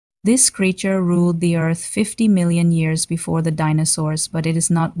This creature ruled the Earth 50 million years before the dinosaurs, but it is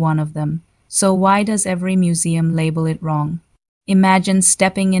not one of them. So why does every museum label it wrong? Imagine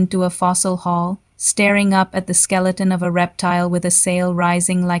stepping into a fossil hall, staring up at the skeleton of a reptile with a sail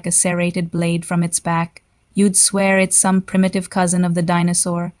rising like a serrated blade from its back. You'd swear it's some primitive cousin of the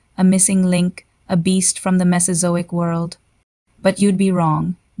dinosaur, a missing link, a beast from the Mesozoic world. But you'd be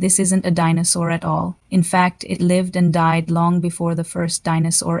wrong. This isn't a dinosaur at all. In fact, it lived and died long before the first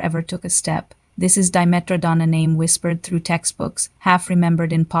dinosaur ever took a step. This is Dimetrodon, a name whispered through textbooks, half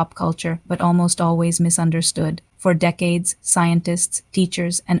remembered in pop culture, but almost always misunderstood. For decades, scientists,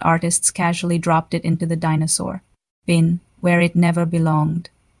 teachers, and artists casually dropped it into the dinosaur bin, where it never belonged.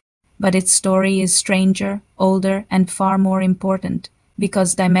 But its story is stranger, older, and far more important.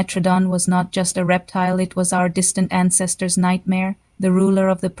 Because Dimetrodon was not just a reptile, it was our distant ancestors' nightmare, the ruler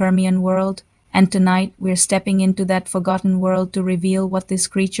of the Permian world, and tonight we're stepping into that forgotten world to reveal what this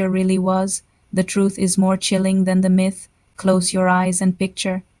creature really was. The truth is more chilling than the myth. Close your eyes and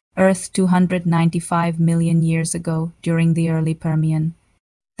picture Earth 295 million years ago during the early Permian.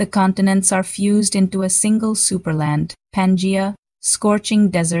 The continents are fused into a single superland, Pangaea. Scorching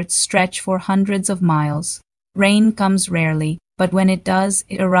deserts stretch for hundreds of miles. Rain comes rarely, but when it does,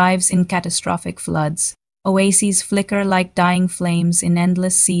 it arrives in catastrophic floods. Oases flicker like dying flames in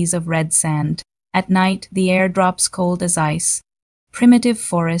endless seas of red sand. At night, the air drops cold as ice. Primitive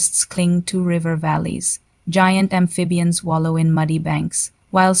forests cling to river valleys. Giant amphibians wallow in muddy banks,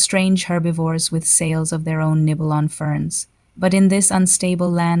 while strange herbivores with sails of their own nibble on ferns. But in this unstable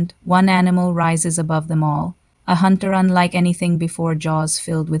land, one animal rises above them all. A hunter unlike anything before, jaws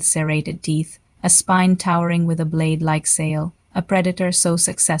filled with serrated teeth, a spine towering with a blade-like sail, a predator so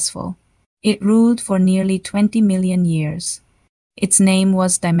successful. It ruled for nearly 20 million years. Its name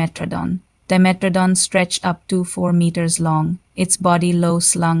was Dimetrodon. Dimetrodon stretched up to 4 meters long, its body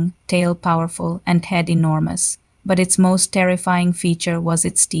low-slung, tail powerful, and head enormous. But its most terrifying feature was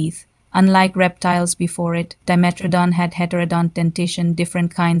its teeth. Unlike reptiles before it, Dimetrodon had heterodont dentition,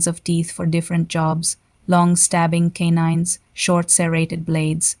 different kinds of teeth for different jobs, long stabbing canines, short serrated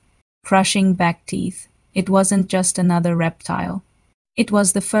blades, crushing back teeth. It wasn't just another reptile. It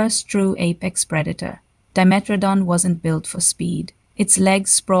was the first true apex predator. Dimetrodon wasn't built for speed. Its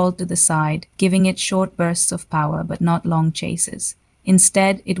legs sprawled to the side, giving it short bursts of power but not long chases.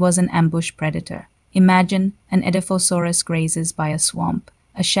 Instead, it was an ambush predator. Imagine an Edaphosaurus grazes by a swamp.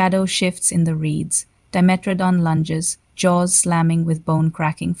 A shadow shifts in the reeds. Dimetrodon lunges, jaws slamming with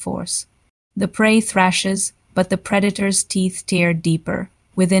bone-cracking force. The prey thrashes, but the predator's teeth tear deeper.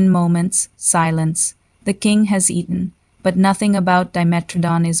 Within moments, silence. The king has eaten, but nothing about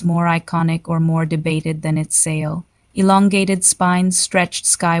Dimetrodon is more iconic or more debated than its sail. Elongated spines stretched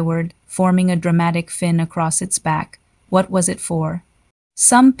skyward, forming a dramatic fin across its back. What was it for?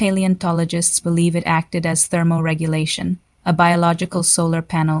 Some paleontologists believe it acted as thermoregulation, a biological solar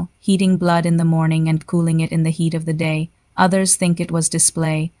panel, heating blood in the morning and cooling it in the heat of the day. Others think it was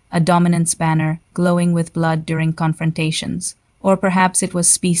display, a dominance banner, glowing with blood during confrontations. Or perhaps it was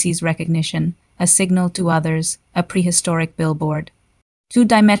species recognition, a signal to others, a prehistoric billboard. Two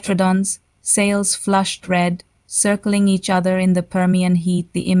Dimetrodons, sails flushed red, circling each other in the Permian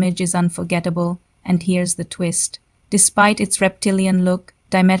heat. The image is unforgettable, and here's the twist. Despite its reptilian look,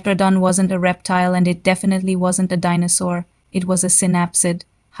 Dimetrodon wasn't a reptile, and it definitely wasn't a dinosaur. It was a synapsid.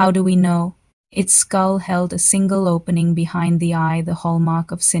 How do we know? Its skull held a single opening behind the eye, the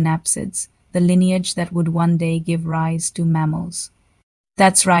hallmark of synapsids, the lineage that would one day give rise to mammals.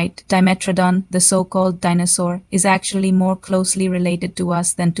 That's right, Dimetrodon, the so-called dinosaur, is actually more closely related to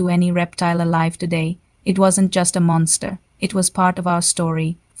us than to any reptile alive today. It wasn't just a monster. It was part of our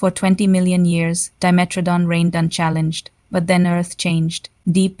story. For 20 million years, Dimetrodon reigned unchallenged. But then Earth changed.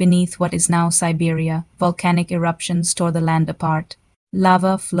 Deep beneath what is now Siberia, volcanic eruptions tore the land apart.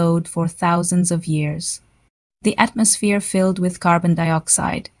 Lava flowed for thousands of years. The atmosphere filled with carbon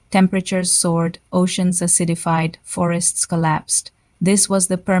dioxide. Temperatures soared, oceans acidified, forests collapsed. This was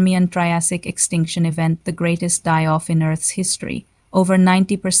the Permian-Triassic extinction event, the greatest die-off in Earth's history. Over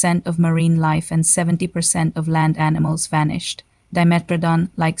 90% of marine life and 70% of land animals vanished. Dimetrodon,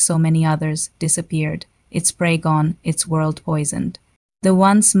 like so many others, disappeared. Its prey gone, its world poisoned. The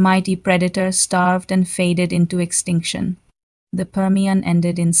once mighty predator starved and faded into extinction. The Permian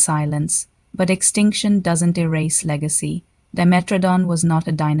ended in silence, but extinction doesn't erase legacy. Dimetrodon was not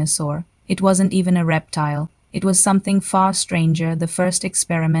a dinosaur. It wasn't even a reptile. It was something far stranger, the first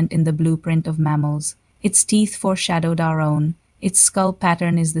experiment in the blueprint of mammals. Its teeth foreshadowed our own. Its skull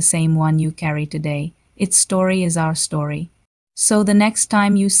pattern is the same one you carry today. Its story is our story. So the next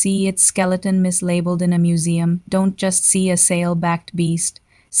time you see its skeleton mislabeled in a museum, don't just see a sail-backed beast.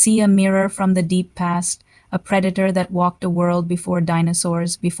 See a mirror from the deep past, a predator that walked a world before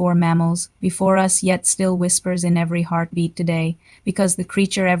dinosaurs, before mammals, before us, yet still whispers in every heartbeat today, because the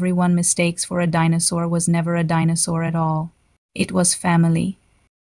creature everyone mistakes for a dinosaur was never a dinosaur at all. It was family.